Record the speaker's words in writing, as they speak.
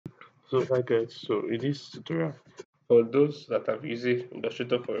So hi guys, so in this tutorial, for those that have used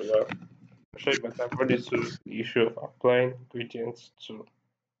Illustrator for a while, I'm sure you might have run into the issue of applying gradients to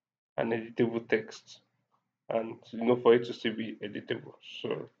an editable text and for it to still be editable.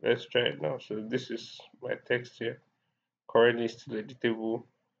 So let's try it now. So this is my text here. Currently still editable,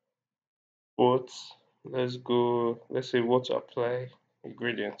 but let's say what to apply a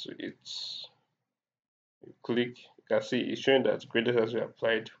gradient to it. You click, you can see it's showing that gradient has been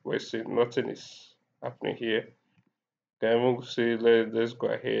applied, but it's saying nothing is happening here. Can even say let's go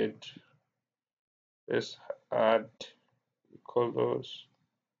ahead. Let's add colors.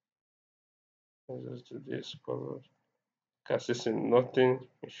 Let's just do this colors. Can see nothing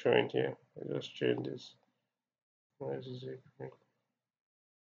is showing here. Let's just change this. Let's see.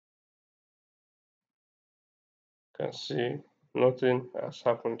 Can see nothing has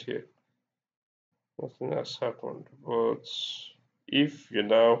happened here. Nothing has happened. But if you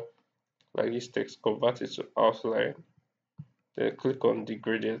now like this text, convert it to outline, then click on the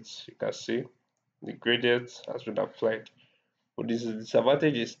gradients. You can see the gradient has been applied. But this is the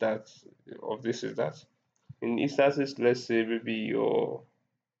disadvantage is that of this is that in instances, let's say maybe your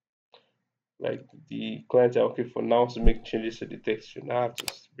like the client are okay for now to make changes to the text, you now have to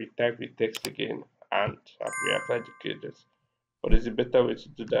retype the text again and reapply the cadence. But there's a better way to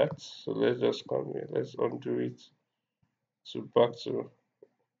do that. So let's just come here, let's undo it. So back to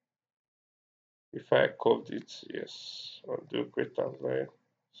if I called it, yes, undo create outline.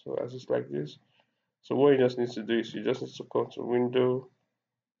 So as it's like this. So what you just need to do is you just need to come to window,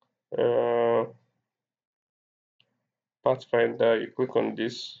 uh, Pathfinder, you click on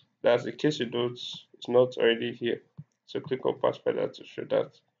this. That's in case you don't, it's not already here. So click on Pathfinder to show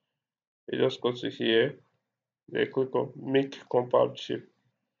that. You just go to here, then click on make compound shape.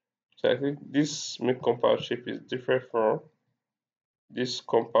 So I think this make compound shape is different from this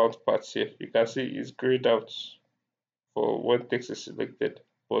compound part here. You can see it's grayed out for when text is selected,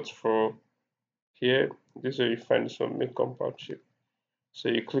 but for here, this is where you find this one make compound shape. So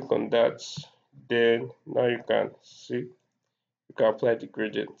you click on that, then now you can see you can apply the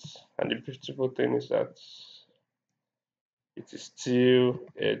gradients. And the beautiful thing is that it is still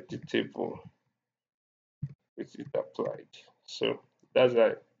editable with it applied. So that's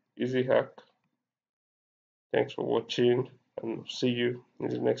an easy hack. Thanks for watching and see you in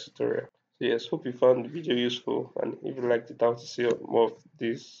the next tutorial. So yes, hope you found the video useful, and if you liked it, I want to see more of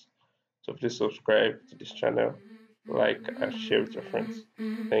this. So please subscribe to this channel, like and share with your friends.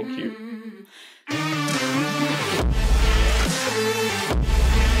 Thank you.